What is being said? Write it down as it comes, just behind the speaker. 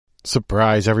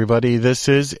Surprise, everybody. This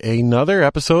is another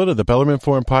episode of the Bellarmine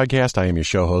Forum Podcast. I am your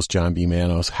show host, John B.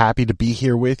 Manos. Happy to be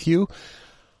here with you.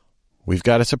 We've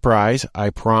got a surprise.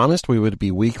 I promised we would be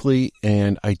weekly,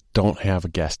 and I don't have a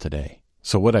guest today.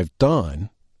 So what I've done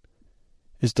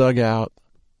is dug out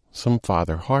some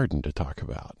Father Hardon to talk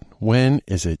about. When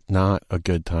is it not a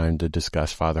good time to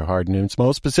discuss Father Hardon? And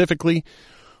most specifically,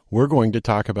 we're going to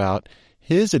talk about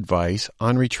his advice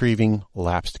on retrieving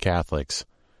lapsed Catholics.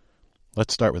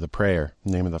 Let's start with a prayer.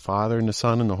 In the name of the Father, and the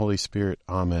Son, and the Holy Spirit.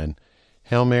 Amen.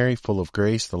 Hail Mary, full of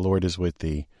grace, the Lord is with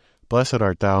thee. Blessed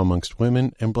art thou amongst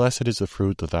women, and blessed is the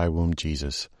fruit of thy womb,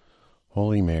 Jesus.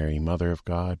 Holy Mary, Mother of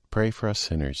God, pray for us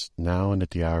sinners, now and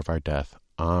at the hour of our death.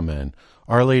 Amen.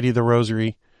 Our Lady of the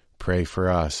Rosary, pray for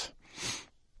us.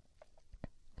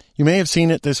 You may have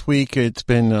seen it this week. It's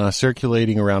been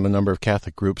circulating around a number of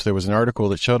Catholic groups. There was an article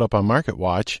that showed up on Market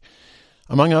Watch.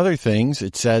 Among other things,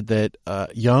 it said that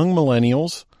young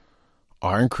millennials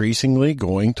are increasingly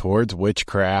going towards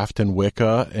witchcraft and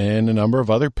Wicca and a number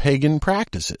of other pagan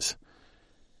practices.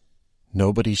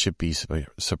 Nobody should be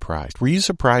surprised. Were you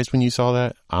surprised when you saw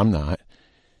that? I'm not.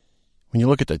 When you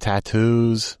look at the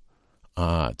tattoos,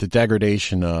 the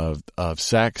degradation of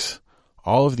sex,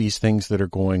 all of these things that are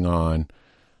going on,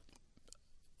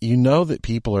 you know that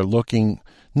people are looking,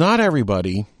 not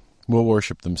everybody will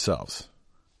worship themselves.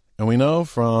 And we know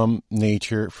from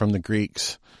nature, from the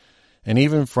Greeks, and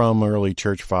even from early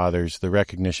church fathers, the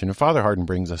recognition, and Father Hardon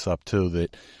brings us up too,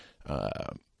 that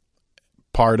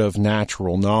part of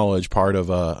natural knowledge, part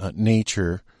of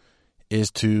nature,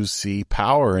 is to see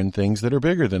power in things that are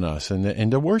bigger than us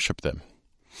and to worship them.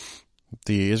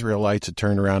 The Israelites had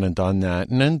turned around and done that,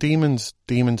 and then demons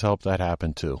helped that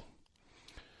happen too.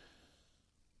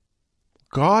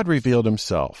 God revealed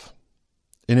himself.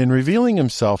 And in revealing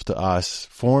himself to us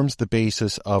forms the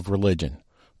basis of religion.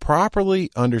 Properly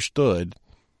understood,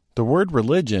 the word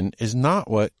religion is not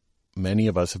what many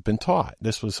of us have been taught.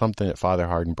 This was something that Father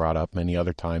Hardon brought up many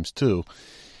other times too.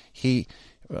 He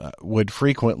would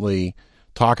frequently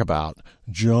talk about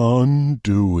John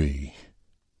Dewey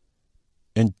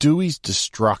and Dewey's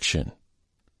destruction.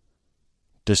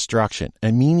 Destruction.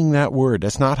 And meaning that word,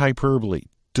 that's not hyperbole.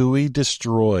 Dewey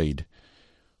destroyed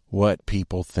what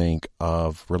people think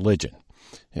of religion.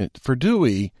 And for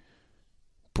Dewey,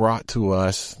 brought to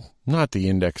us not the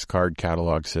index card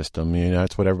catalog system.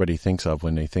 That's what everybody thinks of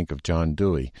when they think of John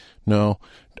Dewey. No,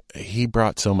 he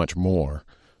brought so much more.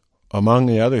 Among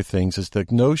the other things is the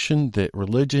notion that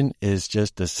religion is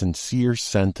just a sincere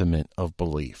sentiment of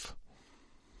belief.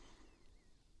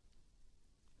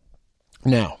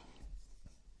 Now,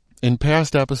 in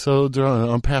past episodes, or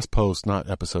on past posts, not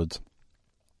episodes,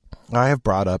 I have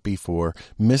brought up before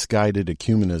misguided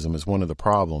ecumenism is one of the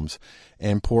problems,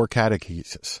 and poor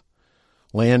catechesis.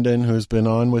 Landon, who's been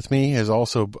on with me, has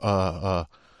also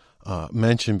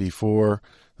mentioned before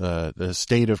the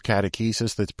state of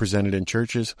catechesis that's presented in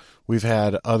churches. We've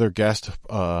had other guests,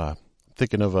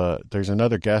 there's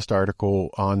another guest article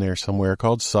on there somewhere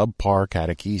called Subpar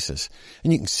Catechesis.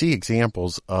 And you can see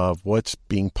examples of what's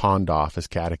being pawned off as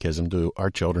catechism to our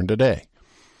children today.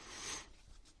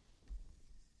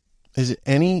 Is it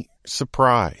any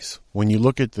surprise when you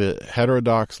look at the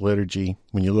heterodox liturgy,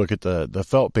 when you look at the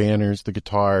felt banners, the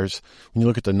guitars, when you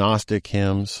look at the Gnostic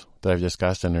hymns that I've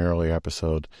discussed in an earlier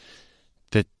episode,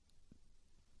 that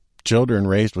children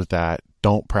raised with that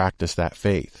don't practice that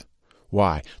faith?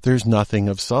 Why? There's nothing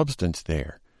of substance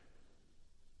there.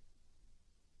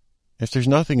 If there's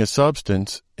nothing of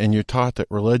substance and you're taught that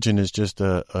religion is just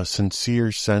a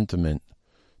sincere sentiment,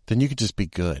 then you could just be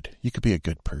good. You could be a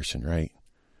good person, right?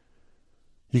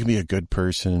 You can be a good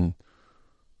person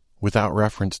without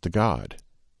reference to God.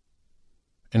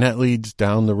 And that leads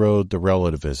down the road to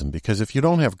relativism, because if you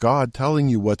don't have God telling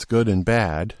you what's good and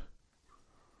bad,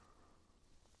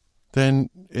 then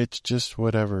it's just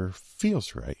whatever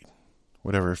feels right,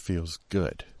 whatever feels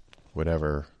good,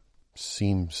 whatever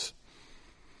seems,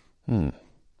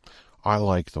 I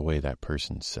like the way that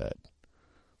person said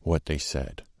what they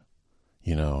said.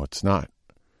 It's not.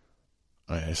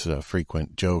 It's a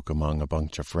frequent joke among a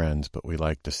bunch of friends, but we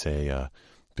like to say,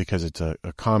 because it's a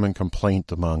common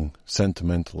complaint among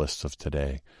sentimentalists of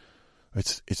today,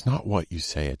 it's not what you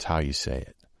say, it's how you say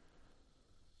it.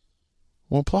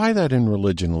 Well, apply that in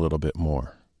religion a little bit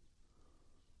more.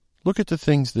 Look at the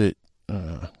things that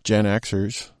Gen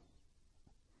Xers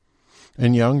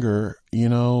and younger,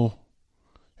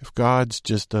 if God's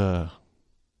just a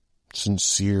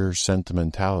sincere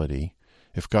sentimentality,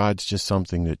 if God's just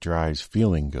something that drives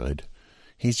feeling good,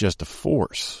 he's just a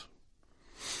force.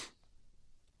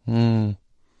 That's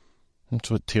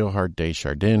what Teilhard de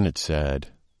Chardin had said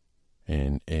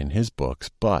in his books.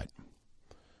 But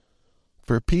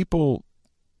for people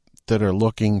that are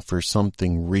looking for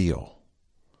something real,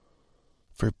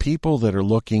 for people that are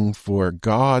looking for a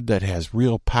God that has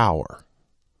real power,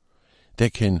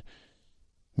 that can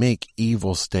make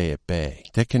evil stay at bay,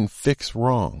 that can fix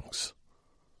wrongs,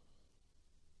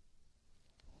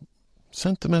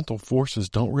 sentimental forces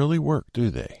don't really work, do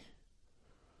they?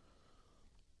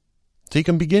 So you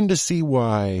can begin to see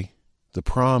why the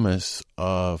promise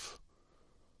of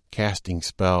casting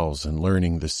spells and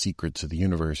learning the secrets of the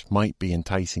universe might be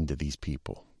enticing to these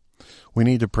people. We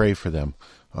need to pray for them.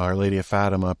 Our Lady of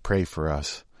Fatima, pray for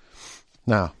us.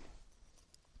 Now,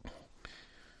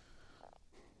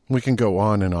 we can go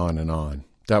on and on and on.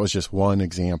 That was just one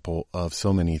example of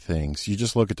so many things. You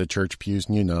just look at the church pews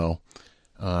and you know,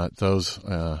 those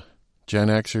Gen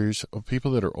Xers,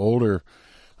 people that are older,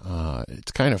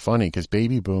 it's kind of funny because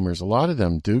baby boomers, a lot of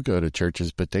them do go to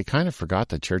churches, but they kind of forgot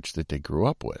the church that they grew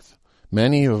up with.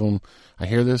 Many of them, I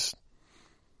hear this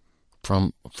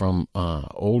from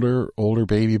older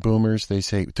baby boomers. They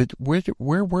say,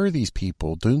 where were these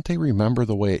people? Didn't they remember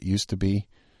the way it used to be?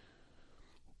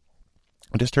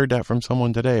 I just heard that from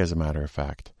someone today, as a matter of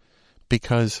fact,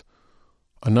 because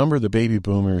a number of the baby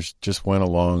boomers just went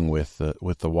along with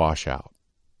the washout,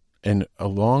 and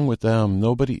along with them,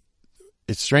 nobody.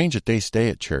 It's strange that they stay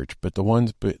at church, but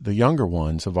the younger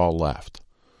ones have all left.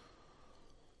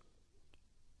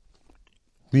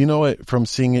 You know it from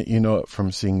seeing it. You know it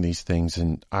from seeing these things,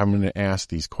 and I'm going to ask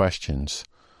these questions.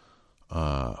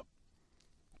 Do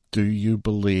you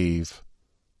believe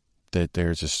that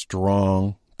there's a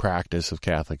strong practice of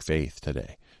Catholic faith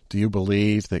today? Do you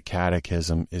believe that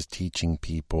catechism is teaching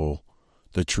people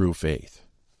the true faith?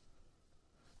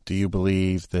 Do you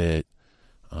believe that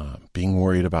being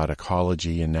worried about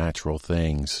ecology and natural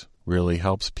things really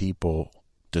helps people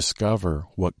discover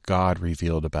what God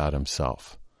revealed about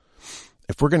himself?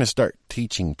 If we're going to start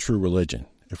teaching true religion,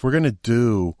 if we're going to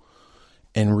do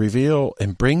and reveal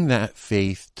and bring that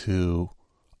faith to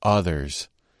others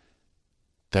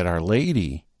that Our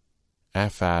Lady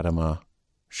at Fatima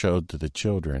showed to the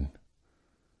children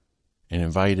and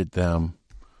invited them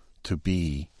to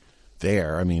be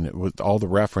there. I mean, all the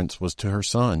reference was to her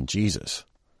son, Jesus.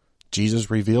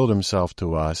 Jesus revealed himself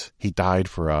to us. He died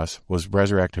for us, was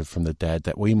resurrected from the dead,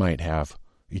 that we might have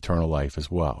eternal life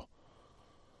as well.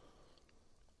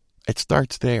 It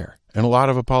starts there. And a lot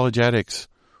of apologetics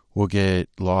will get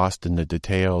lost in the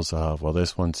details of, well,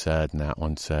 this one said, and that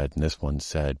one said, and this one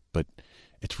said, but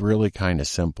it's really kind of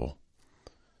simple.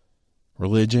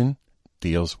 Religion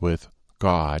deals with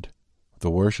God, the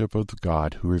worship of the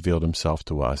God who revealed himself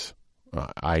to us,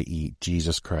 i.e.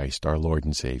 Jesus Christ, our Lord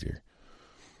and Savior.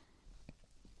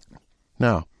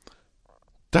 Now,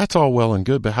 that's all well and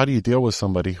good, but how do you deal with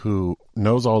somebody who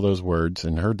knows all those words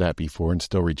and heard that before and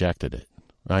still rejected it?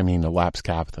 I mean, a lapsed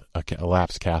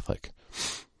Catholic.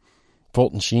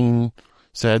 Fulton Sheen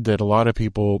said that a lot of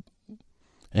people,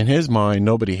 in his mind,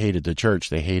 nobody hated the church.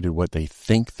 They hated what they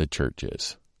think the church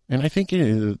is. And I think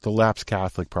the lapsed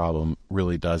Catholic problem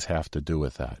really does have to do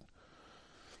with that.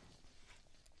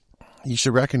 You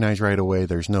should recognize right away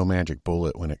there's no magic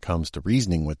bullet when it comes to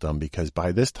reasoning with them, because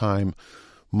by this time,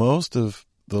 most of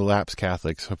the lapsed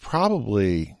Catholics have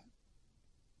probably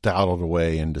dawdled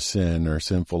away into sin or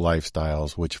sinful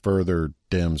lifestyles, which further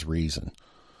dims reason.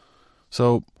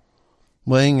 So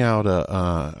laying out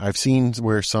I've seen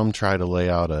where some try to lay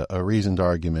out a reasoned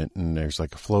argument, and there's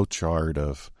like a flow chart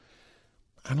of,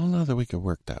 I don't know that we could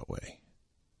work that way.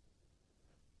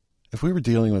 If we were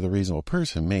dealing with a reasonable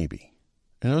person, maybe.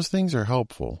 And those things are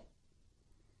helpful.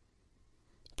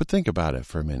 But think about it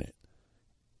for a minute.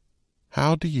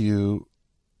 How do you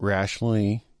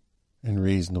rationally and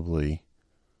reasonably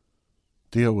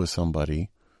deal with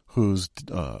somebody whose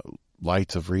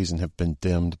lights of reason have been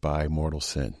dimmed by mortal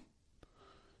sin?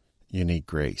 You need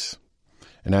grace.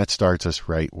 And that starts us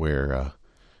right where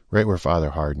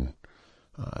Father Hardon.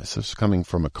 This is coming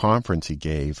from a conference he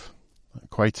gave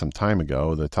quite some time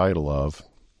ago, the title of,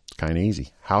 kind of easy,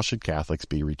 How Should Catholics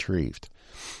Be Retrieved?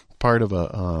 Part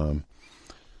of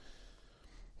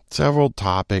several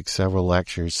topics, several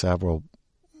lectures, several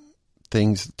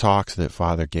talks that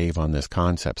Father gave on this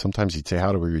concept. Sometimes he'd say,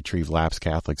 how do we retrieve lapsed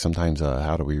Catholics? Sometimes,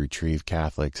 how do we retrieve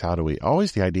Catholics?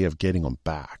 Always the idea of getting them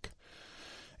back.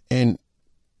 And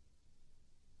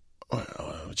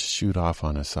I'll just shoot off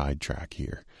on a sidetrack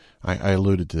here. I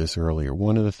alluded to this earlier.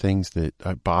 One of the things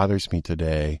that bothers me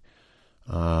today,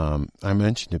 I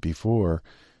mentioned it before,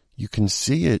 you can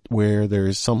see it where there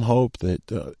is some hope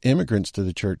that immigrants to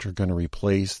the church are going to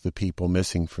replace the people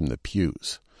missing from the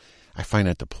pews. I find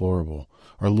that deplorable.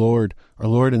 Our Lord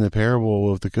in the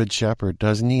parable of the Good Shepherd,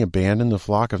 doesn't he abandon the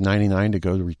flock of 99 to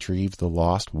go retrieve the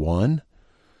lost one?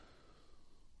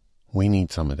 We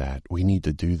need some of that. We need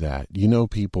to do that. You know,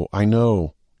 people, I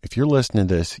know if you're listening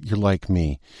to this, you're like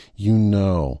me. You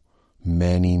know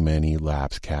many, many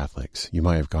lapsed Catholics. You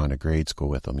might have gone to grade school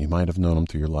with them. You might have known them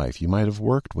through your life. You might have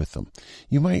worked with them.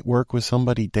 You might work with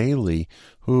somebody daily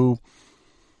who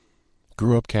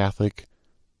grew up Catholic,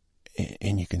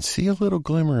 and you can see a little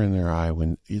glimmer in their eye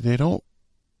when they like,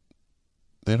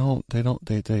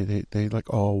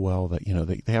 oh, well, that, you know,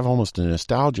 they have almost a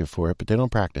nostalgia for it, but they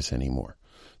don't practice anymore.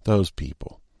 Those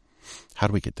people, how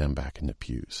do we get them back in the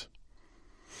pews?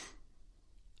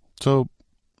 So,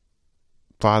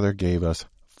 Father gave us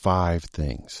 5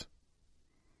 things.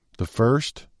 The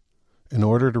first, in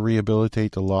order to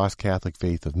rehabilitate the lost Catholic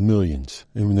faith of millions,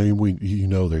 and you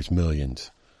know there's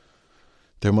millions,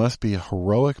 there must be a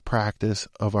heroic practice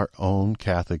of our own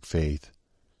Catholic faith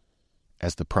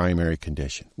as the primary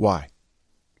condition. Why?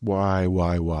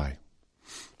 Why?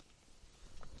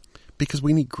 Because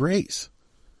we need grace.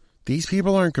 These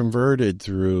people aren't converted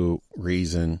through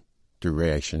reason, through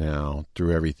rationale,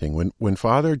 through everything. When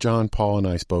Father John Paul and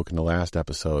I spoke in the last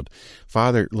episode,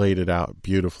 Father laid it out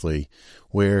beautifully,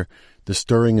 where the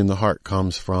stirring in the heart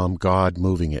comes from God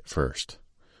moving it first.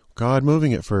 God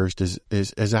moving it first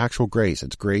is actual grace.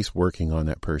 It's grace working on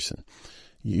that person.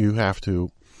 You have to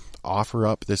offer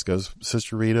up, this goes,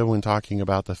 Sister Rita, when talking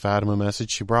about the Fatima message,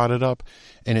 she brought it up,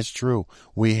 and it's true.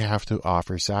 We have to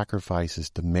offer sacrifices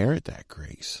to merit that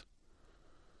grace.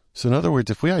 So in other words,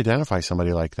 if we identify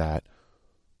somebody like that,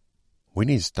 we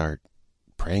need to start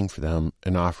praying for them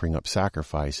and offering up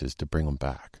sacrifices to bring them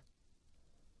back.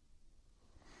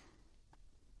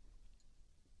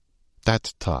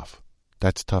 That's tough.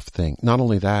 That's a tough thing. Not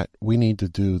only that, we need to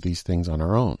do these things on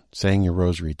our own. Saying your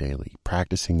rosary daily,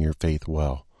 practicing your faith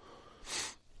well.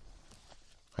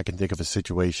 I can think of a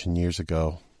situation years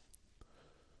ago.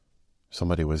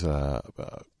 Somebody was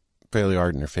fairly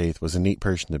ardent in their faith, was a neat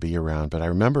person to be around, but I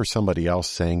remember somebody else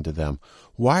saying to them,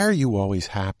 "Why are you always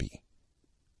happy?"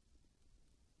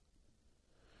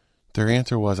 Their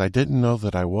answer was, "I didn't know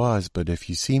that I was, but if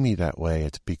you see me that way,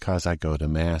 it's because I go to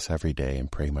Mass every day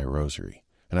and pray my rosary."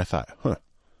 And I thought,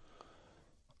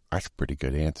 that's a pretty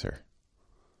good answer.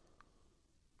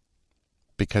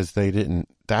 Because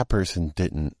that person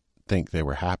didn't think they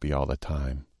were happy all the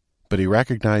time. But he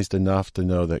recognized enough to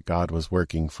know that God was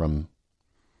working from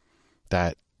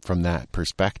that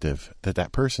perspective,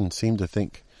 that person seemed to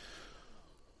think,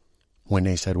 when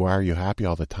they said, "Why are you happy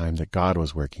all the time?" that God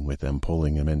was working with them,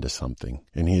 pulling them into something.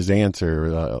 And his answer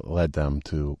led them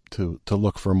to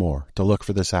look for more, to look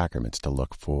for the sacraments, to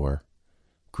look for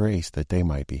grace, that they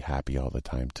might be happy all the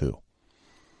time too.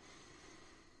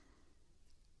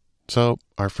 So,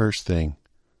 our first thing,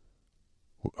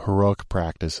 heroic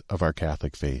practice of our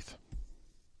Catholic faith.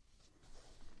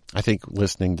 I think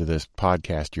listening to this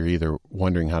podcast, you're either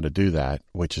wondering how to do that,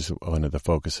 which is one of the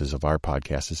focuses of our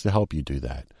podcast, is to help you do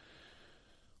that.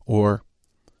 Or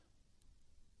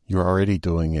you're already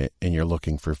doing it and you're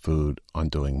looking for food on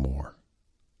doing more.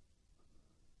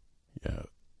 Yeah,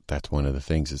 that's one of the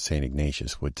things that St.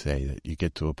 Ignatius would say, that you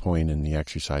get to a point in the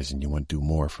exercise and you want to do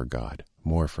more for God,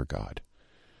 more for God.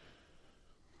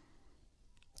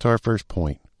 So our first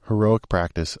point, heroic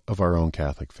practice of our own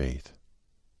Catholic faith.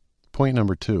 Point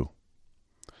number 2,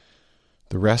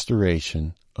 the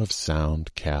restoration of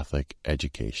sound Catholic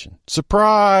education.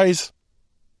 Surprise!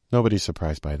 Nobody's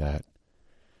surprised by that.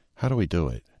 How do we do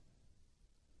it?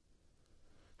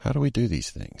 How do we do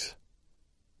these things?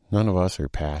 None of us are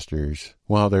pastors.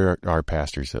 Well, there are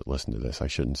pastors that listen to this. I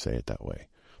shouldn't say it that way.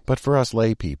 But for us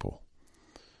lay people,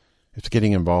 it's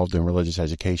getting involved in religious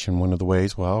education. One of the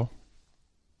ways, well,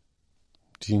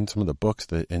 seen some of the books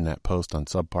that in that post on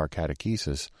subpar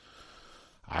catechesis,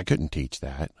 I couldn't teach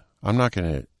that. I'm not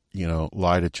going to,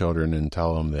 lie to children and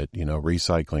tell them that,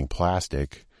 recycling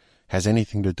plastic has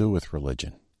anything to do with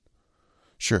religion.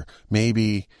 Sure,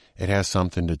 maybe it has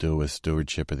something to do with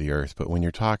stewardship of the earth, but when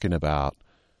you're talking about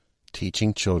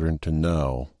teaching children to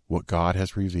know what God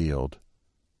has revealed,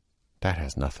 that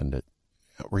has nothing to...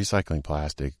 Recycling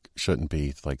plastic shouldn't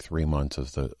be like 3 months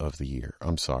of the year.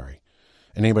 I'm sorry.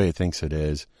 Anybody that thinks it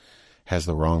is has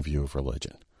the wrong view of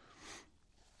religion.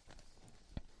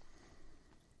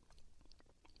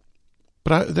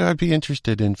 But I'd be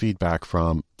interested in feedback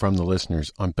from the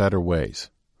listeners on better ways.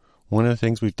 One of the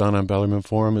things we've done on Bellarmine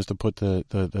Forum is to put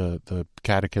the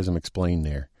Catechism Explained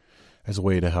there as a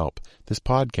way to help. This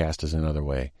podcast is another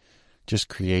way, just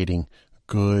creating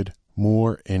good,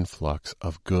 more influx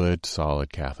of good,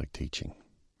 solid Catholic teaching.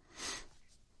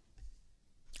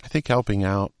 I think helping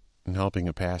out in helping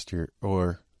a pastor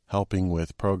or helping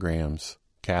with programs,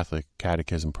 Catholic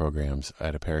catechism programs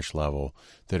at a parish level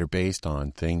that are based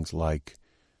on things like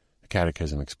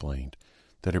Catechism Explained,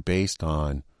 that are based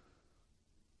on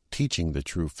teaching the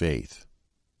true faith,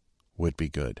 would be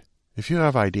good. If you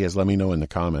have ideas, let me know in the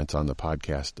comments on the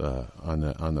podcast,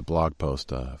 on the blog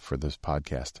post for this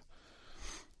podcast.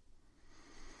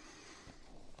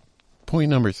 Point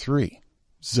number 3,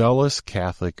 zealous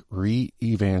Catholic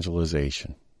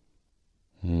re-evangelization.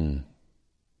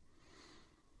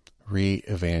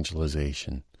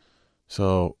 Re-evangelization.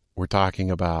 So we're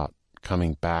talking about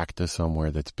coming back to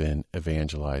somewhere that's been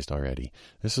evangelized already.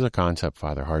 This is a concept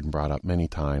Father Hardon brought up many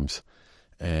times,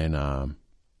 and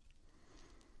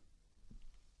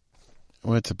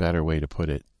what's a better way to put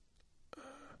it?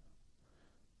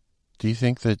 Do you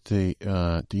think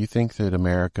that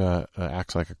America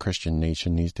acts like a Christian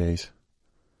nation these days?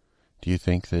 Do you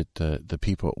think that the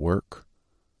people at work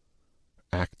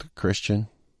act Christian?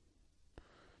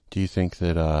 Do you think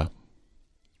that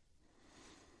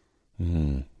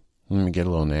let me get a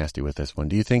little nasty with this one.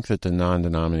 Do you think that the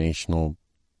non-denominational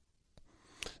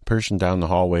person down the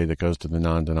hallway that goes to the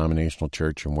non-denominational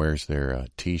church and wears their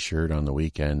T-shirt on the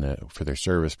weekend for their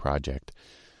service project,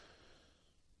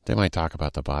 they might talk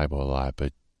about the Bible a lot,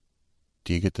 but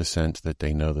do you get the sense that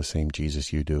they know the same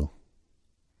Jesus you do?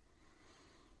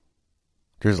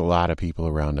 There's a lot of people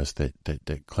around us that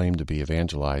claim to be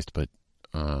evangelized, but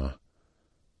at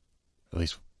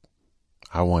least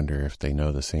I wonder if they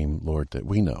know the same Lord that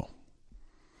we know.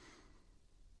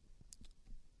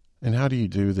 And how do you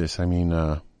do this? I mean,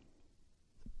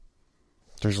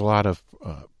 there's a lot of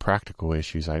practical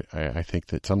issues. I think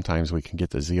that sometimes we can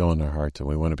get the zeal in our hearts and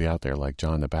we want to be out there like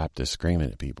John the Baptist screaming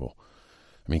at people.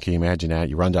 I mean, can you imagine that?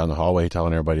 You run down the hallway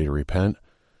telling everybody to repent?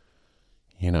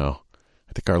 You know,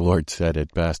 I think our Lord said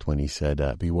it best when he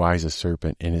said, be wise as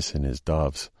serpent, innocent as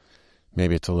doves.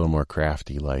 Maybe it's a little more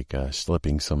crafty, like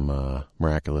slipping some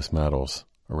miraculous medals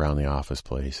around the office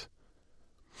place.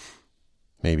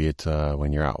 Maybe it's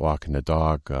when you're out walking the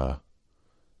dog, the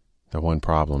one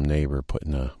problem neighbor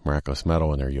putting a miraculous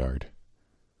medal in their yard.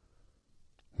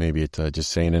 Maybe it's just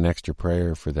saying an extra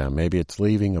prayer for them. Maybe it's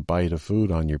leaving a bite of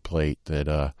food on your plate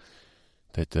that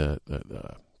the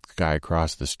guy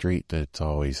across the street that's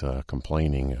always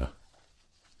complaining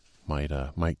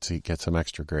might get some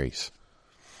extra grace.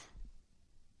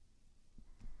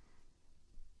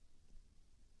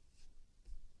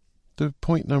 The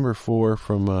point number 4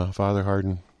 from Father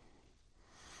Hardon: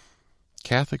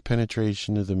 Catholic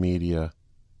penetration of the media.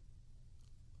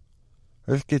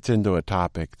 This gets into a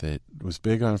topic that was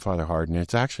big on Father Hardon.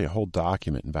 It's actually a whole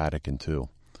document in Vatican II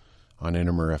on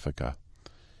Intermarifica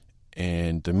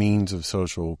and the means of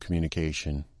social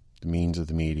communication, the means of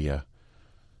the media.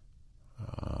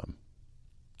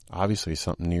 Obviously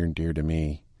something near and dear to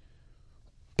me.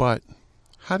 But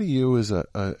how do you, as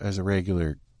a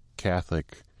regular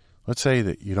Catholic, let's say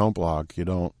that you don't blog, you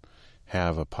don't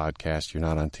have a podcast, you're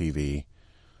not on TV,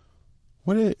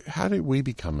 how did we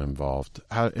become involved?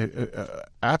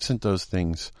 Absent those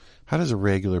things, how does a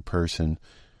regular person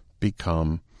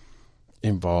become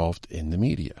involved in the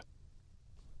media?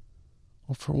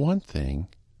 Well, for one thing,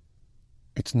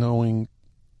 it's knowing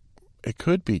it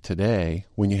could be today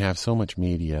when you have so much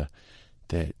media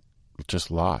that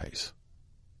just lies.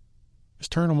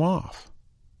 Just turn them off.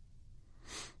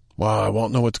 Well, I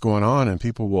won't know what's going on, and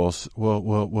people will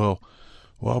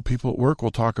people at work will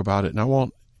talk about it, and I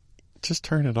won't. Just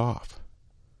turn it off.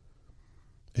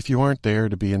 If you aren't there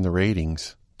to be in the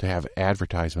ratings, to have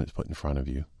advertisements put in front of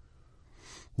you,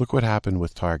 look what happened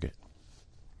with Target.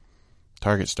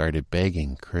 Target started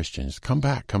begging Christians, come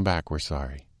back, we're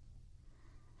sorry.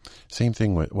 Same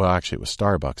thing with, well, actually it was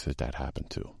Starbucks that happened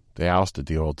to. They ousted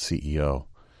the old CEO,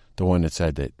 the one that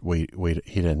said that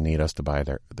he didn't need us to buy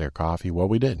their coffee. Well,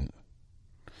 we didn't.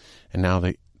 And now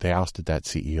they ousted that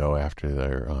CEO after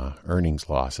their earnings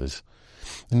losses.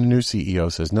 And the new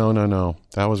CEO says, no,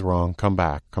 that was wrong. Come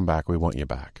back, we want you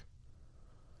back.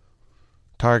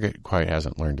 Target quite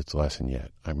hasn't learned its lesson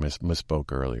yet. I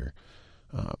misspoke earlier.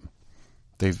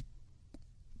 They've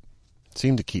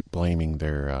seemed to keep blaming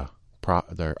their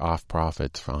off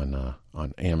profits on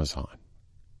Amazon.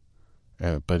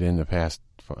 But in the past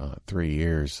 3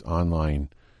 years, online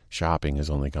shopping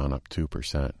has only gone up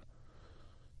 2%.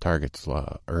 Target's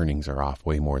earnings are off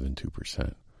way more than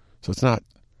 2%. So it's not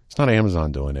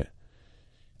Amazon doing it.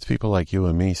 It's people like you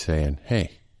and me saying,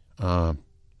 hey,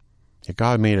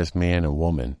 God made us man and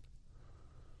woman.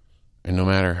 And no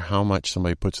matter how much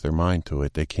somebody puts their mind to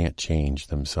it, they can't change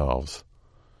themselves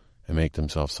and make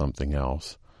themselves something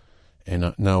else.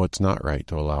 And no, it's not right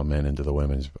to allow men into the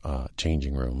women's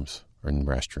changing rooms or in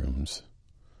restrooms.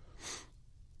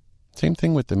 Same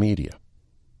thing with the media.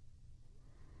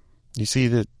 You see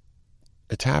that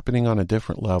it's happening on a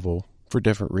different level for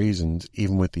different reasons,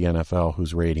 even with the NFL,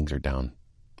 whose ratings are down,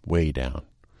 way down.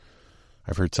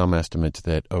 I've heard some estimates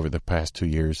that over the past 2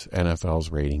 years,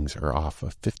 NFL's ratings are off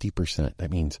of 50%.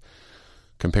 That means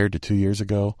compared to 2 years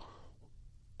ago,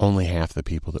 only half the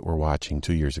people that were watching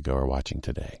 2 years ago are watching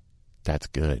today. That's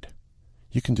good.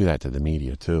 You can do that to the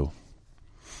media too.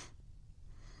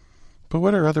 But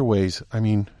what are other ways? I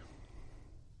mean,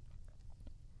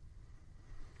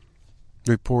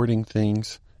 reporting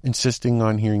things, insisting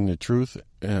on hearing the truth,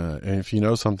 and if you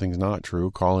know something's not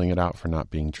true, calling it out for not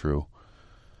being true.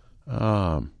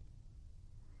 But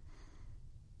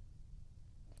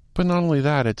not only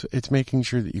that, it's making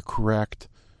sure that you correct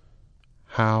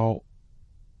how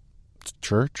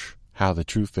church, how the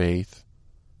true faith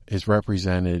is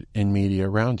represented in media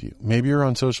around you. Maybe you're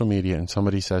on social media and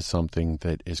somebody says something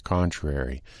that is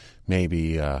contrary.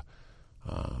 Maybe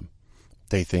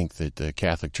they think that the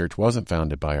Catholic Church wasn't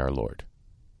founded by our Lord.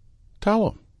 Tell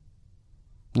them.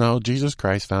 No, Jesus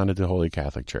Christ founded the Holy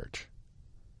Catholic Church.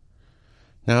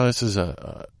 Now this is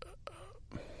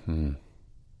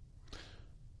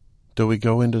Do we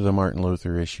go into the Martin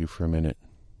Luther issue for a minute?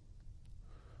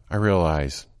 I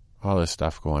realize all this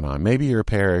stuff going on. Maybe your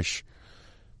parish,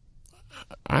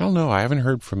 I don't know. I haven't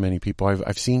heard from many people.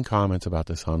 I've seen comments about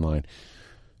this online.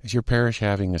 Is your parish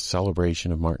having a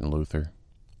celebration of Martin Luther?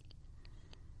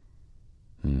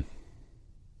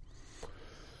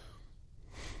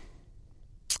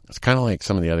 It's kind of like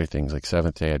some of the other things, like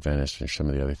Seventh-day Adventists or some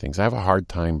of the other things. I have a hard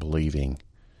time believing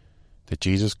that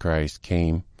Jesus Christ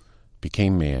came,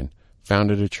 became man,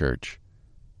 founded a church,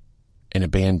 and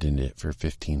abandoned it for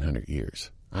 1,500 years.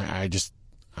 I just,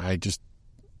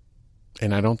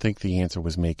 and I don't think the answer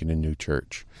was making a new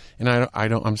church. And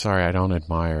I'm sorry, I don't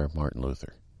admire Martin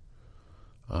Luther.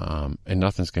 And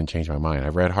nothing's going to change my mind.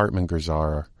 I've read Hartman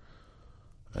Grzara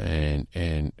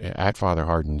and at Father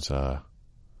Hardon's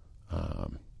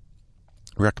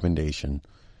recommendation,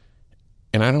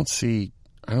 and I don't see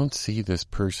this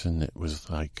person that was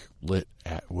like lit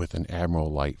with an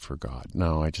admiral light for God.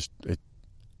 No,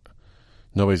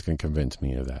 nobody's going to convince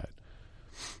me of that.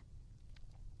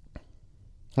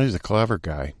 He was a clever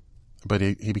guy, but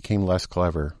he became less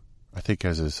clever, I think,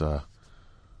 as his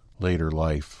later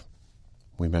life.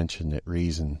 We mentioned that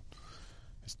reason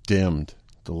is dimmed.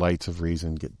 The lights of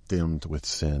reason get dimmed with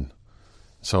sin.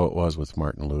 So it was with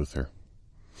Martin Luther.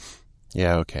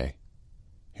 Yeah, okay.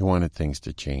 He wanted things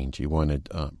to change. He wanted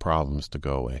problems to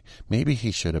go away. Maybe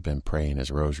he should have been praying his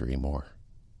rosary more.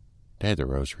 They had the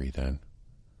rosary then.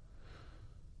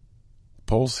 The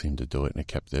Poles seemed to do it, and it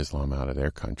kept Islam out of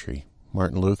their country.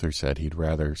 Martin Luther said he'd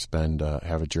rather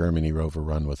have a Germany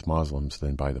overrun with Muslims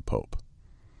than by the Pope.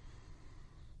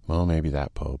 Well, maybe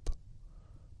that Pope.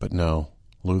 But no,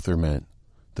 Luther meant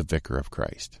the Vicar of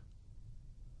Christ.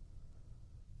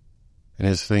 And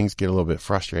as things get a little bit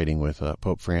frustrating with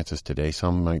Pope Francis today,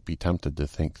 some might be tempted to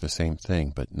think the same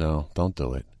thing, but no, don't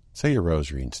do it. Say your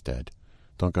rosary instead.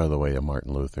 Don't go the way of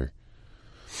Martin Luther.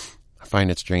 I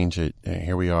find it strange that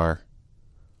here we are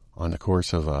on the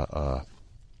course of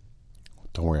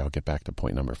don't worry, I'll get back to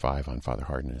point number 5 on Father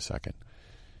Hardon in a second.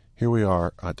 Here we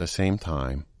are at the same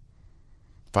time,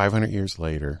 500 years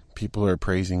later, people are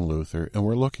praising Luther, and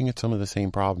we're looking at some of the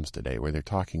same problems today, where they're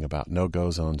talking about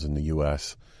no-go zones in the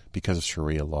U.S., because of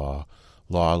Sharia law,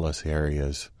 lawless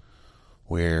areas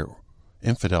where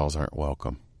infidels aren't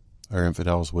welcome, or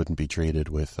infidels wouldn't be treated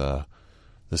with the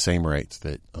same rights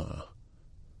that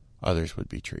others would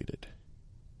be treated.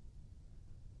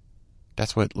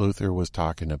 That's what Luther was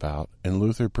talking about, and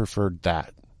Luther preferred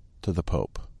that to the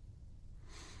Pope.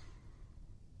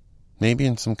 Maybe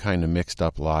in some kind of mixed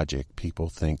up logic, people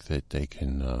think that they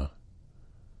can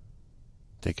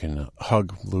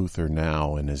hug Luther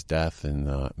now in his death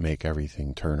and make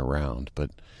everything turn around.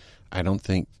 But I don't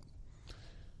think.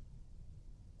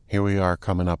 Here we are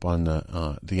coming up on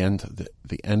the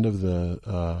end of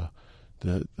the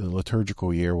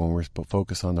liturgical year, when we're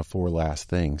focused on the 4 last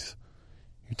things.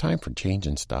 Your time for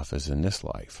changing stuff is in this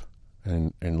life,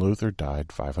 and Luther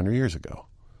died 500 years ago.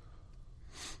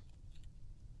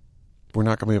 We're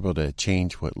not going to be able to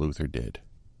change what Luther did.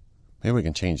 Maybe we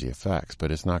can change the effects, but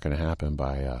it's not going to happen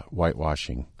by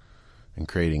whitewashing and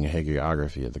creating a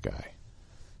hagiography of the guy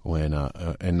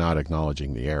and not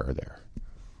acknowledging the error there.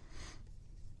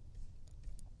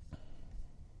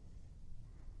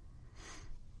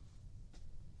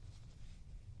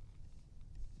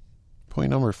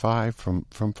 Point number 5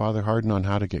 from Father Hardon on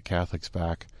how to get Catholics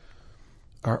back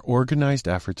are organized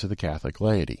efforts of the Catholic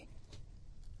laity.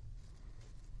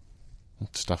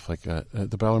 Stuff like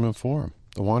the Bellarmine Forum.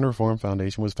 The Wander Reform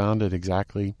Foundation was founded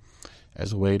exactly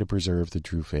as a way to preserve the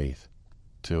true faith,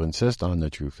 to insist on the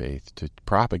true faith, to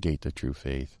propagate the true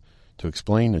faith, to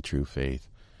explain the true faith,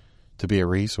 to be a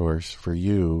resource for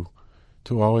you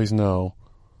to always know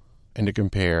and to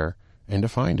compare and to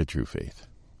find a true faith.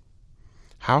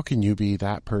 How can you be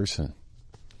that person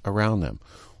around them?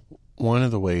 One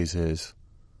of the ways is,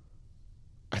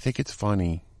 I think it's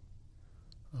funny,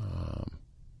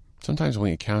 sometimes when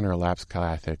you encounter a lapsed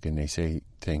Catholic and they say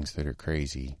things that are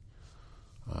crazy,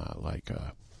 like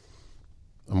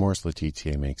Amoris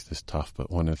Laetitia makes this tough, but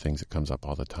one of the things that comes up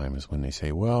all the time is when they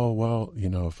say, well,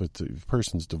 if a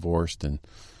person's divorced and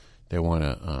they want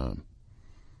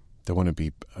to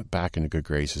be back into good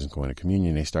graces and going to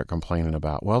communion, they start complaining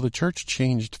about, well, the church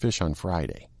changed fish on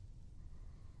Friday.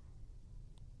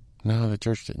 No, the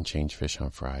church didn't change fish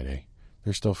on Friday.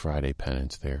 There's still Friday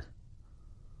penance there.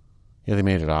 Yeah, they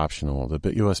made it optional.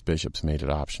 The U.S. bishops made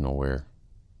it optional where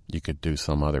you could do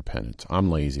some other penance. I'm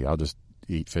lazy. I'll just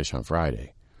eat fish on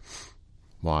Friday.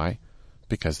 Why?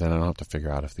 Because then I don't have to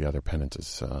figure out if the other penance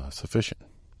is sufficient.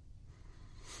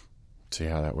 See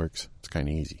how that works? It's kind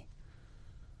of easy.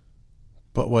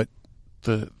 But what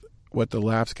the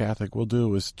lapsed Catholic will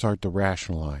do is start to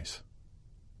rationalize.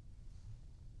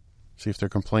 See, if they're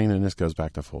complaining, this goes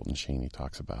back to Fulton Sheen he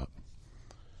talks about.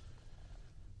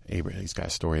 He's got a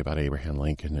story about Abraham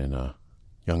Lincoln, and a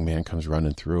young man comes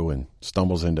running through and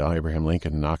stumbles into Abraham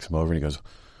Lincoln and knocks him over, and he goes,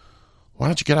 "Why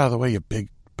don't you get out of the way, you big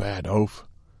bad oaf?"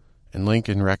 And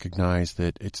Lincoln recognized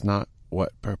that it's not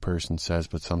what a person says,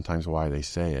 but sometimes why they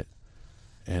say it.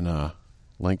 And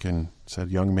Lincoln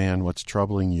said, "Young man, what's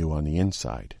troubling you on the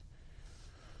inside?"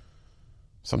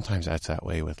 Sometimes that's that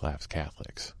way with lapsed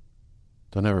Catholics.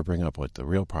 They'll never bring up what the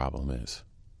real problem is,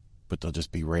 but they'll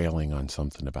just be railing on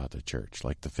something about the church,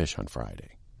 like the fish on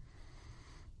Friday.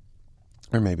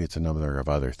 Or maybe it's a number of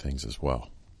other things as well.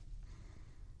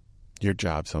 Your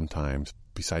job sometimes,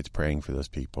 besides praying for those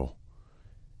people,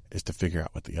 is to figure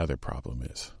out what the other problem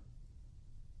is.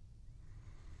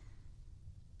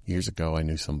 Years ago, I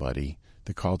knew somebody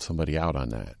that called somebody out on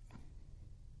that.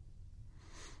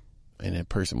 And that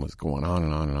person was going on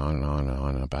and on and on and on and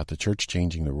on about the church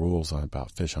changing the rules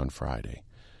about fish on Friday.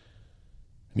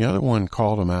 And the other one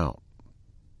called him out.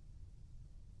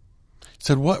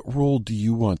 Said, "What rule do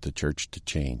you want the church to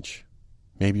change?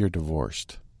 Maybe you're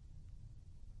divorced.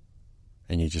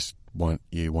 And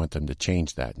you want them to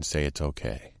change that and say it's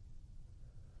okay."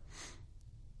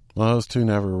 Well, those two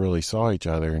never really saw each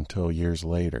other until years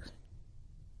later.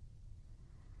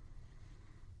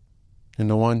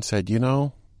 And the one said,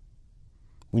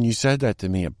 when you said that to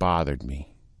me, it bothered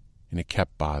me. And it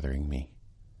kept bothering me.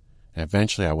 And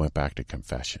eventually I went back to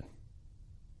confession.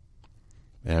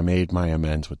 And I made my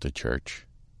amends with the church.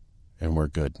 And we're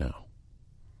good now.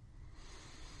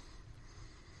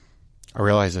 I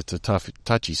realize it's a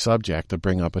touchy subject to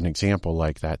bring up an example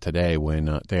like that today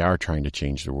when they are trying to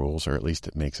change the rules, or at least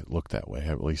it makes it look that way.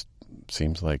 At least it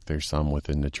seems like there's some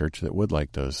within the church that would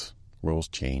like those rules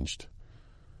changed.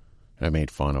 And I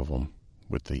made fun of them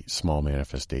with the small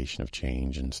manifestation of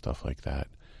change and stuff like that.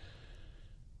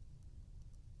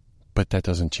 But that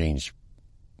doesn't change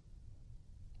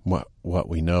what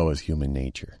we know as human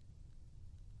nature.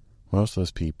 Most of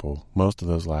those people, most of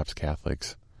those lapsed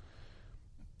Catholics,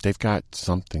 they've got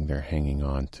something they're hanging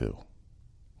on to,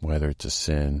 whether it's a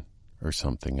sin or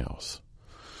something else.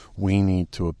 We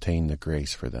need to obtain the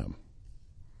grace for them.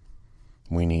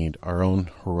 We need our own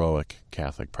heroic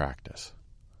Catholic practice.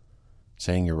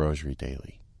 Saying your rosary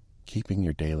daily, keeping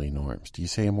your daily norms. Do you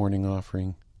say a morning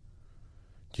offering?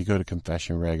 Do you go to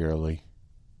confession regularly?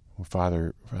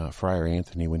 Friar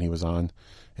Anthony, when he was on,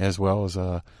 as well as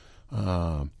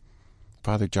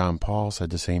Father John Paul, said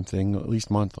the same thing, at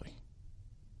least monthly.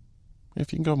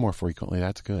 If you can go more frequently,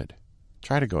 that's good.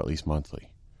 Try to go at least monthly.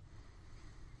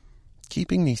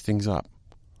 Keeping these things up.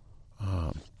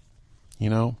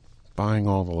 Buying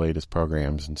all the latest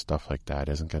programs and stuff like that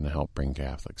isn't going to help bring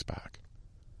Catholics back.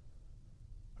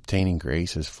 Obtaining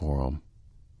graces for them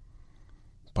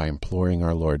by imploring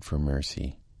our Lord for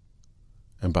mercy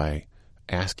and by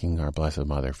asking our Blessed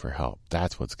Mother for help.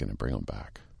 That's what's going to bring them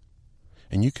back.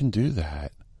 And you can do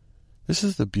that. This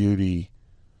is the beauty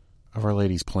of Our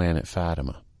Lady's plan at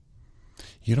Fatima.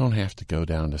 You don't have to go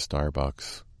down to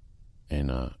Starbucks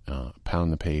and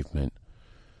pound the pavement.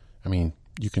 I mean,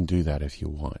 you can do that if you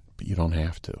want, but you don't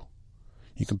have to.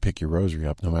 You can pick your rosary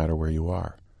up no matter where you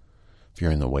are. If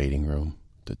you're in the waiting room,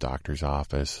 the doctor's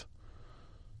office,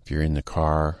 if you're in the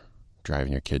car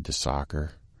driving your kid to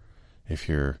soccer, if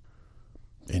you're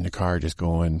in the car just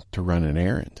going to run an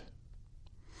errand,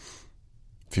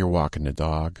 if you're walking the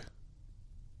dog,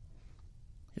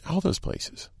 All those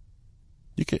places.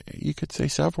 You could say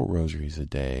several rosaries a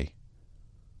day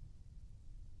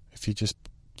if you just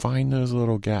find those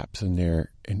little gaps in there,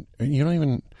 and you don't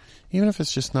even if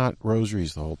it's just not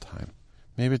rosaries the whole time.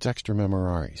 Maybe it's extra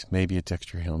memoraries. Maybe it's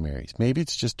extra Hail Marys. Maybe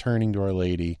it's just turning to Our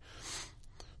Lady.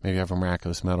 Maybe you have a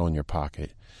miraculous medal in your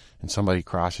pocket, and somebody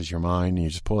crosses your mind, and you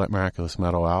just pull that miraculous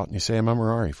medal out, and you say a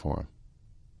memorare for them.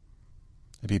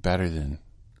 It'd be better than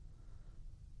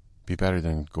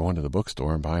going to the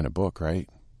bookstore and buying a book, right?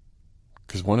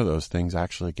 Because one of those things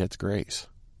actually gets grace.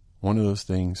 One of those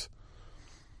things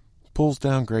pulls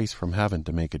down grace from heaven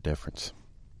to make a difference.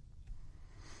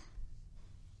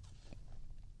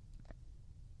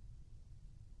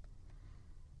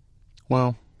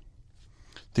 Well,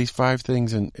 these 5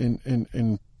 things,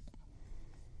 and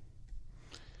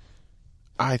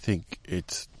I think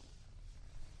it's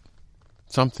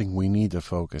something we need to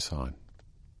focus on.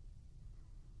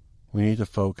 We need to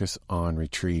focus on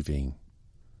retrieving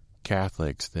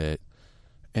Catholics that,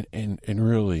 and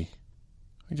really,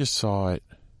 I just saw it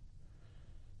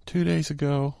 2 days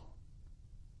ago.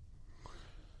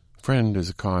 A friend is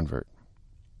a convert.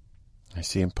 I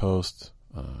see him post.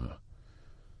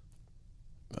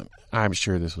 I'm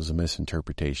sure this was a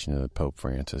misinterpretation of Pope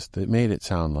Francis that made it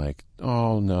sound like,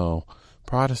 oh no,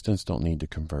 Protestants don't need to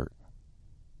convert.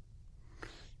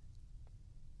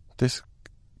 This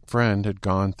friend had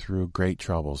gone through great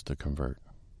troubles to convert.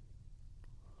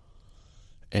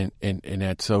 And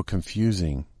that's so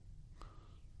confusing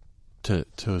to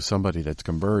somebody that's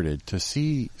converted to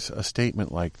see a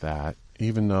statement like that,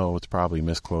 even though it's probably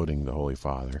misquoting the Holy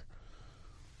Father.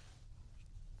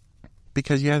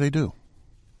 Because, yeah, they do.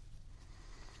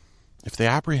 If they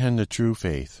apprehend the true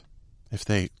faith, if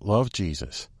they love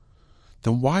Jesus,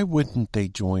 then why wouldn't they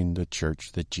join the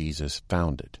church that Jesus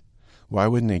founded? Why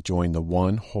wouldn't they join the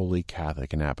one holy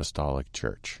Catholic and Apostolic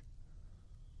Church?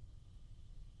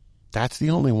 That's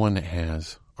the only one that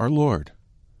has our Lord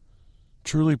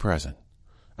truly present.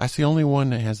 That's the only one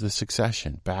that has the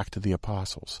succession back to the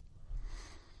apostles.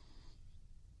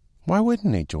 Why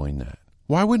wouldn't they join that?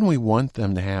 Why wouldn't we want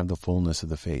them to have the fullness of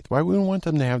the faith? Why wouldn't we want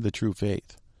them to have the true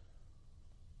faith?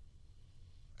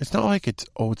 It's not like it's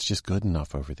just good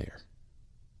enough over there.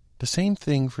 The same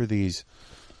thing for these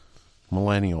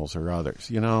millennials or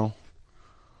others, I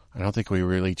don't think we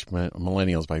reach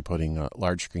millennials by putting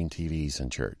large screen TVs in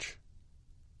church.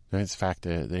 In fact,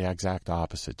 the exact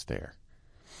opposite's there.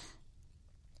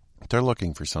 They're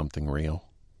looking for something real.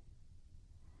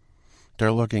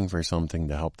 They're looking for something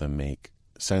to help them make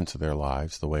sense of their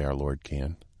lives the way our Lord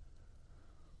can.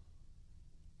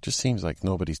 Just seems like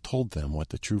nobody's told them what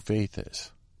the true faith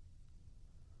is.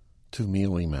 Too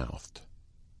mealy-mouthed.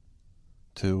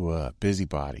 Too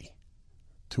busybody.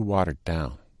 Too watered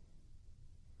down.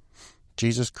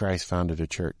 Jesus Christ founded a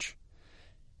church.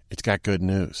 It's got good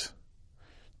news.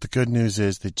 The good news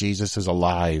is that Jesus is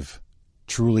alive,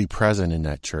 truly present in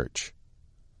that church.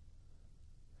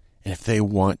 And if they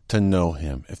want to know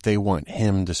him, if they want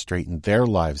him to straighten their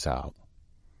lives out,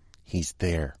 he's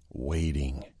there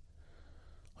waiting.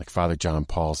 Like Father John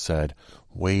Paul said,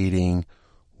 waiting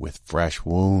with fresh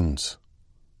wounds.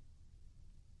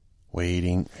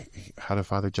 Waiting. How did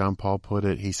Father John Paul put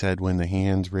it? He said, when the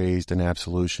hand's raised in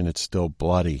absolution, it's still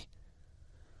bloody.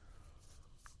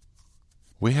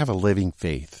 We have a living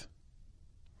faith.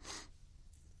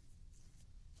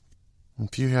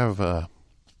 If you have,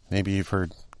 maybe you've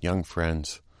heard young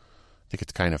friends, I think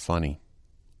it's kind of funny.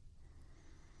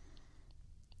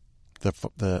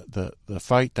 The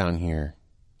fight down here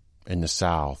in the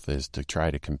South is to try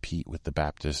to compete with the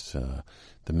Baptists,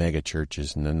 the mega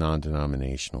churches and the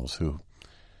non-denominationals who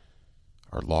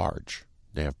are large.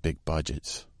 They have big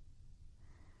budgets.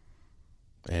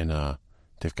 And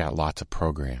they've got lots of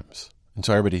programs. And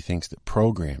so everybody thinks that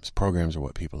programs are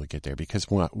what people get there. Because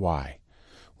why?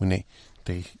 When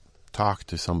they talk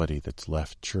to somebody that's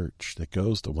left church that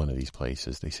goes to one of these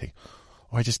places, they say,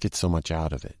 oh, I just get so much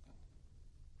out of it.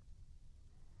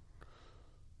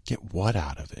 Get what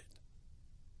out of it?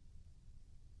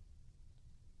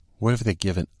 What have they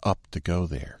given up to go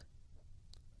there?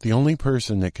 The only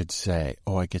person that could say,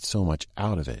 oh, I get so much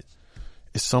out of it,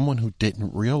 is someone who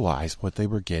didn't realize what they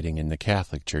were getting in the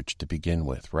Catholic Church to begin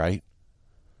with, right?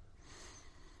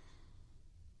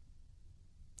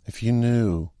 If you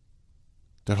knew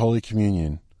that Holy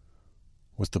Communion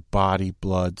was the body,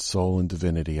 blood, soul, and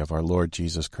divinity of our Lord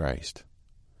Jesus Christ,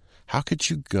 how could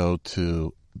you go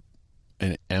to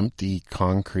an empty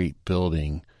concrete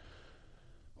building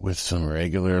with some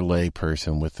regular lay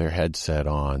person with their headset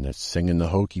on that's singing the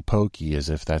hokey pokey as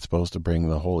if that's supposed to bring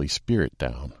the Holy Spirit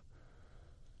down?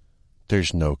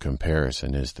 There's no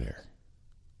comparison, is there?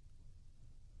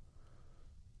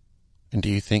 And do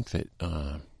you think that,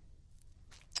 I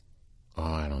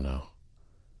don't know.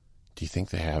 Do you think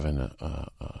that having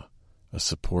a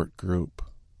support group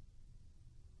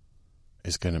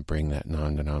is going to bring that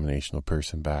non-denominational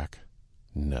person back?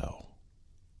 No.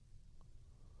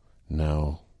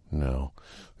 No.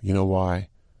 You know why?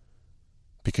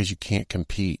 Because you can't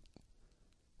compete.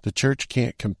 The church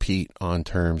can't compete on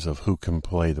terms of who can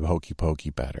play the hokey pokey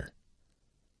better.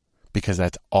 Because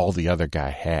that's all the other guy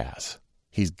has.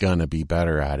 He's gonna be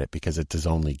better at it because it's his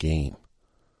only game.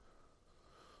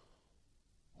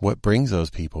 What brings those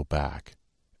people back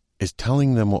is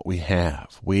telling them what we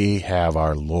have. We have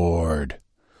our Lord.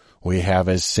 We have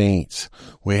His saints.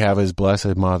 We have His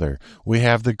Blessed Mother. We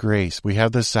have the grace. We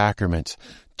have the sacraments.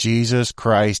 Jesus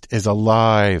Christ is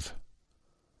alive.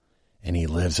 And He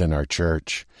lives in our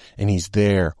church. And He's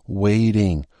there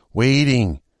waiting.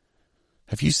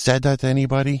 Have you said that to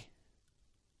anybody?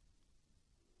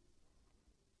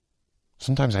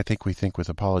 Sometimes I think we think with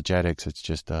apologetics it's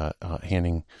just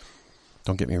handing.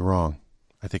 Don't get me wrong.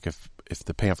 I think if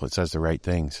the pamphlet says the right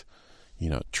things,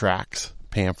 tracts,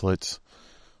 pamphlets,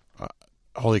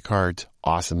 holy cards,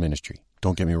 awesome ministry.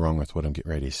 Don't get me wrong with what I'm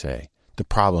getting ready to say. The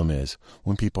problem is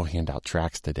when people hand out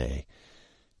tracts today,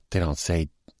 they don't say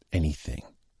anything.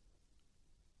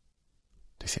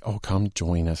 They say, "Oh, come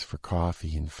join us for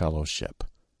coffee and fellowship."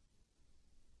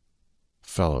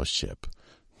 Fellowship.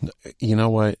 You know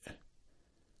what?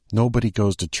 Nobody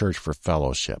goes to church for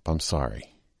fellowship. I'm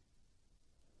sorry.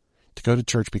 To go to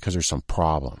church because there's some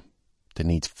problem that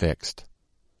needs fixed.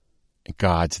 And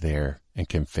God's there and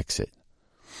can fix it.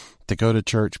 To go to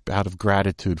church out of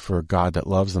gratitude for a God that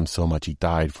loves them so much He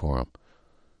died for them.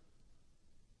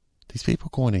 These people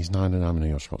go in these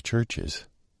non-denominational churches,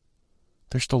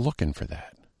 they're still looking for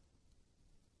that.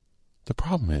 The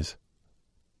problem is,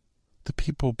 the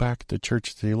people back at the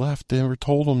church they left, they never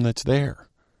told them that's there.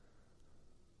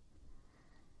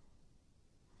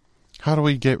 How do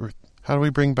we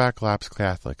bring back lapsed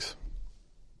Catholics?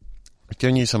 I'm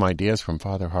giving you some ideas from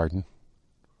Father Hardon.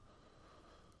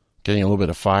 Getting a little bit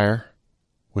of fire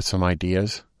with some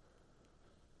ideas.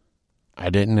 I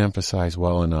didn't emphasize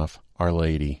well enough Our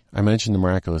Lady. I mentioned the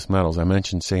miraculous medals. I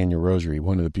mentioned saying your rosary.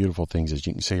 One of the beautiful things is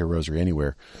you can say your rosary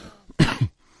anywhere.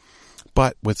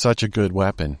 But with such a good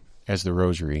weapon as the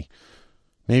rosary,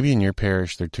 maybe in your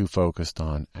parish they're too focused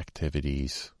on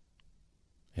activities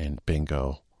and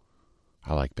bingo.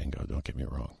 I like bingo, don't get me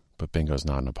wrong. But bingo's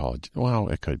not an apology. Well,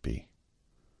 it could be.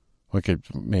 We could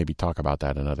maybe talk about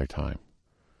that another time.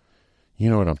 You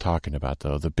know what I'm talking about,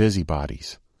 though. The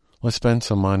busybodies. Let's spend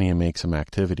some money and make some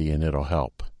activity, and it'll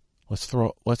help. Let's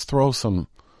throw some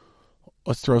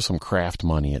craft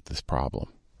money at this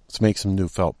problem. Let's make some new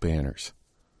felt banners.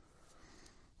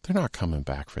 They're not coming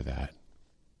back for that.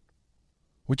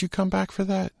 Would you come back for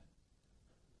that?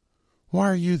 Why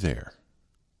are you there?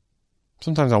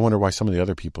 Sometimes I wonder why some of the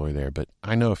other people are there, but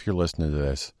I know if you're listening to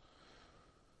this,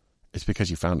 it's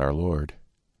because you found our Lord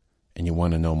and you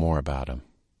want to know more about Him.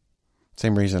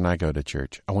 Same reason I go to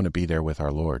church. I want to be there with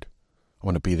our Lord. I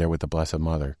want to be there with the Blessed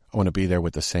Mother. I want to be there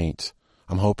with the saints.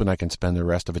 I'm hoping I can spend the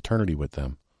rest of eternity with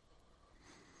them.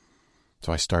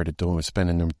 So I started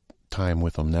spending time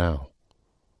with them now.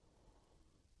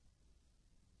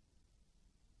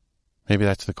 Maybe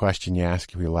that's the question you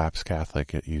ask if you're a lapsed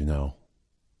Catholic,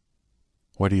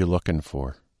 What are you looking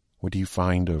for? What do you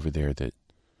find over there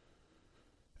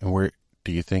and where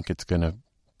do you think it's going to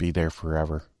be there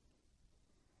forever?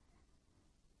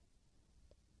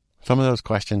 Some of those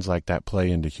questions like that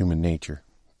play into human nature.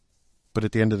 But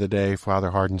at the end of the day, Father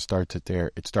Hardon starts it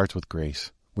there. It starts with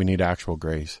grace. We need actual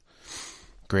grace.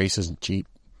 Grace isn't cheap.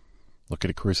 Look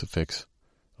at a crucifix.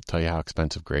 I'll tell you how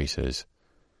expensive grace is.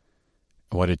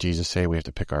 And what did Jesus say? We have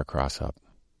to pick our cross up.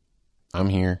 I'm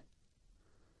here.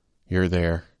 You're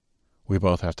there. We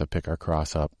both have to pick our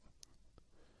cross up.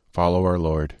 Follow our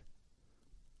Lord.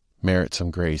 Merit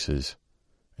some graces.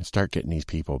 And start getting these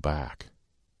people back.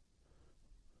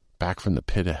 Back from the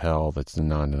pit of hell that's the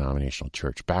non-denominational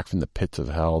church. Back from the pits of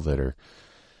hell that are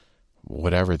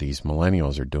whatever these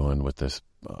millennials are doing with this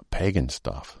pagan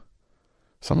stuff.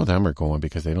 Some of them are going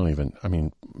because they don't even,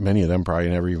 many of them probably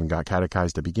never even got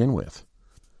catechized to begin with.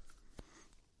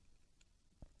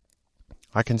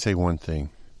 I can say one thing.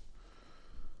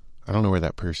 I don't know where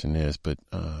that person is, but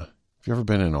have you ever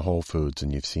been in a Whole Foods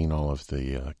and you've seen all of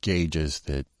the gauges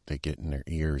that they get in their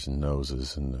ears and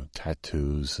noses and the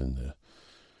tattoos and the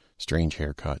strange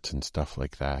haircuts and stuff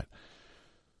like that?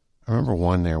 I remember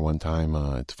one time.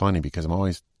 It's funny because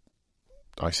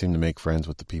I seem to make friends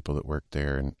with the people that work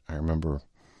there, and I remember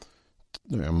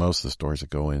most of the stores that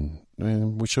go in.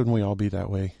 Shouldn't we all be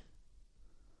that way?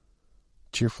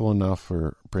 cheerful enough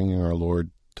for bringing our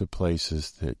Lord to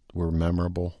places that were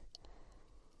memorable.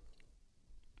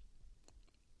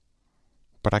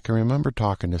 But I can remember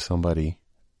talking to somebody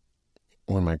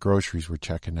when my groceries were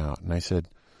checking out, and I said,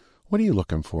 "What are you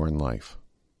looking for in life?"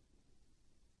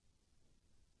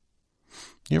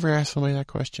 You ever ask somebody that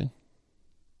question?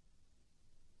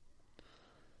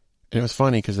 And it was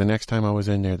funny because the next time I was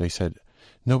in there, they said,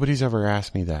 "Nobody's ever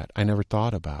asked me that. I never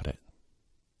thought about it."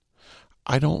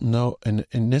 I don't know. And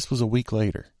this was a week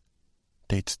later.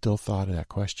 They'd still thought of that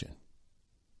question.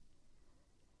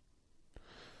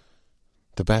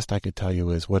 The best I could tell you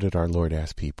is, what did our Lord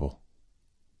ask people?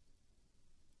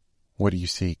 What do you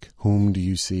seek? Whom do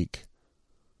you seek?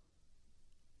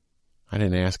 I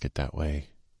didn't ask it that way,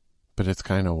 but it's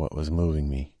kind of what was moving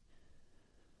me.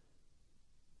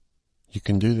 You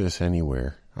can do this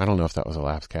anywhere. I don't know if that was a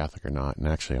lapsed Catholic or not, and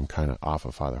actually I'm kind of off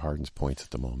of Father Hardon's points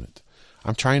at the moment.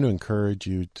 I'm trying to encourage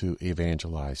you to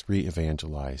evangelize,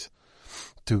 re-evangelize,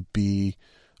 to be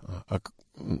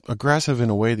aggressive in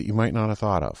a way that you might not have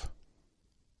thought of.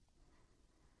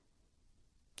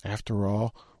 After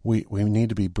all, we need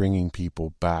to be bringing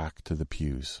people back to the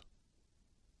pews.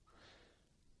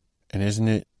 And isn't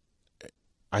it,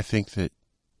 I think that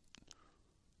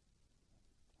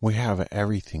we have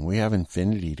everything. We have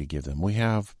infinity to give them. We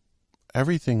have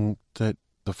everything that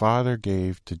the Father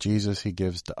gave to Jesus, He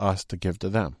gives to us to give to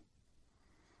them.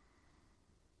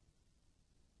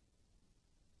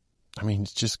 I mean,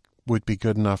 it just would be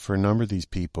good enough for a number of these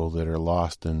people that are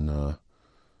lost in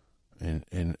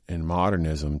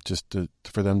modernism, just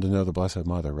for them to know the Blessed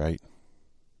Mother, right?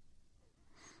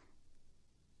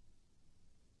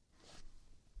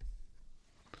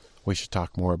 We should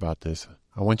talk more about this.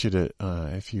 I want you to,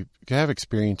 if you have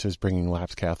experiences bringing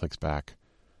lapsed Catholics back,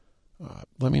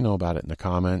 let me know about it in the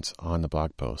comments on the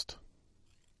blog post.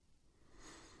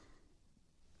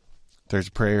 There's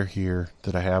a prayer here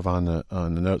that I have on the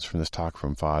notes from this talk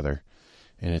from Father,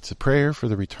 and it's a prayer for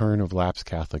the return of lapsed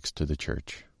Catholics to the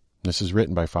Church. This is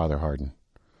written by Father Hardon.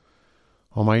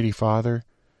 Almighty Father,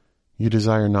 you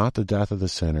desire not the death of the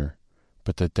sinner,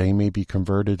 but that they may be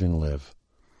converted and live.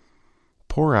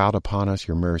 Pour out upon us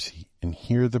your mercy and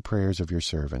hear the prayers of your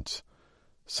servants.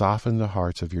 Soften the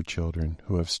hearts of your children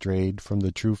who have strayed from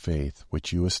the true faith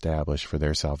which you established for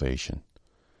their salvation.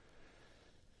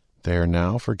 They are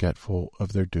now forgetful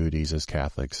of their duties as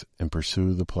Catholics and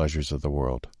pursue the pleasures of the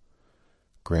world.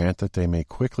 Grant that they may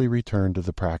quickly return to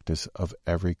the practice of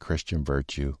every Christian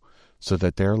virtue, so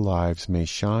that their lives may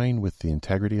shine with the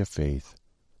integrity of faith,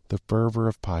 the fervor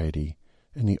of piety,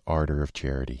 and the ardor of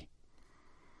charity.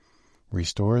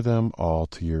 Restore them all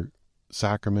to your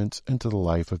sacraments and to the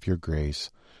life of your grace,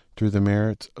 through the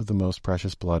merits of the most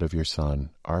precious blood of your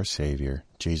Son, our Savior,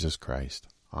 Jesus Christ.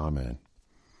 Amen.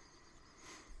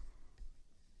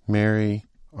 Mary,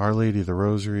 Our Lady of the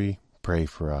Rosary, pray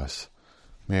for us.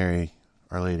 Mary,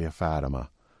 Our Lady of Fatima,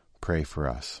 pray for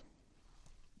us.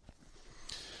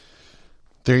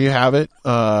 There you have it.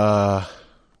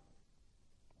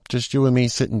 Just you and me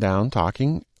sitting down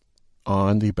talking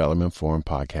on the Bellarmine Forum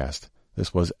podcast.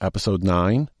 This was episode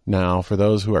 9. Now, for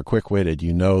those who are quick-witted,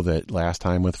 you know that last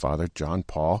time with Father John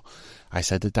Paul, I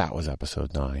said that was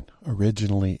episode 9.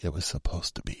 Originally, it was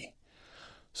supposed to be.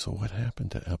 So what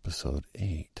happened to episode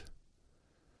 8?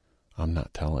 I'm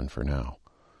not telling for now.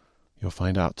 You'll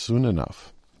find out soon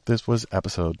enough. This was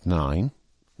episode 9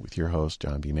 with your host,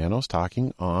 John B. Manos,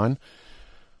 talking on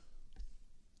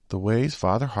the ways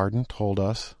Father Hardon told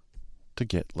us to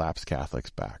get lapsed Catholics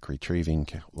back, retrieving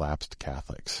lapsed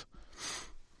Catholics.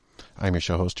 I'm your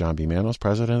show host, John B. Manos,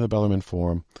 president of the Bellarmine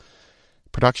Forum.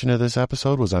 Production of this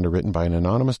episode was underwritten by an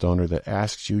anonymous donor that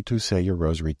asks you to say your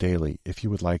rosary daily. If you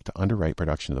would like to underwrite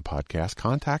production of the podcast,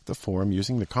 contact the forum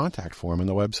using the contact form on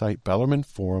the website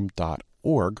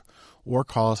bellarmineforum.org or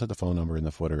call us at the phone number in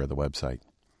the footer of the website.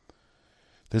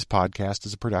 This podcast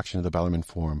is a production of the Bellarmine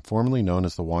Forum, formerly known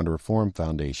as the Wanderer Forum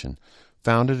Foundation,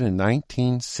 founded in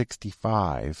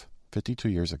 1965, 52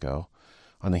 years ago,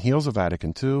 on the heels of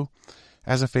Vatican II,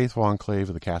 as a faithful enclave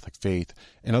of the Catholic faith.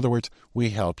 In other words,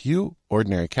 we help you,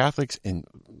 ordinary Catholics, and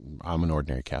I'm an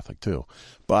ordinary Catholic too,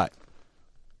 but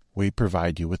we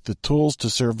provide you with the tools to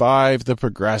survive the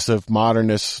progressive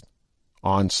modernist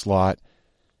onslaught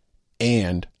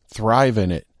and thrive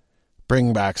in it.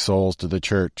 Bring back souls to the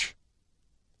church.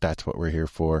 That's what we're here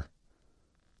for.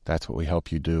 That's what we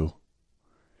help you do.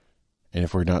 And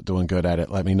if we're not doing good at it,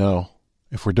 let me know.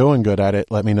 If we're doing good at it,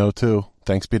 let me know too.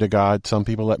 Thanks be to God. Some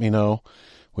people let me know.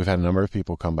 We've had a number of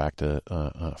people come back to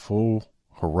full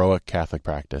heroic Catholic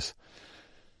practice.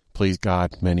 Please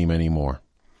God, many, many more.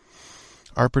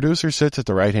 Our producer sits at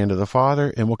the right hand of the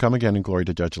Father and will come again in glory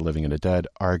to judge the living and the dead.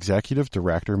 Our executive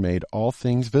director made all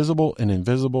things visible and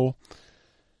invisible,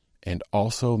 and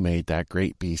also made that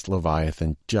great beast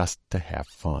Leviathan just to have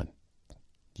fun.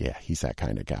 Yeah, he's that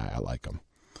kind of guy. I like him.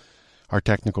 Our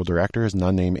technical director is an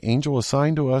unnamed angel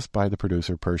assigned to us by the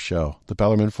producer per show. The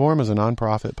Bellarmine Forum is a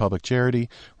nonprofit public charity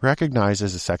recognized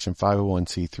as a Section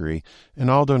 501c3, and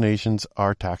all donations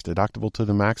are tax deductible to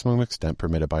the maximum extent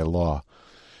permitted by law.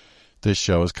 This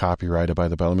show is copyrighted by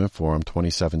the Bellarmine Forum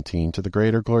 2017 to the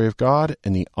greater glory of God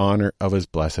and the honor of His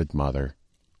Blessed Mother.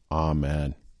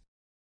 Amen.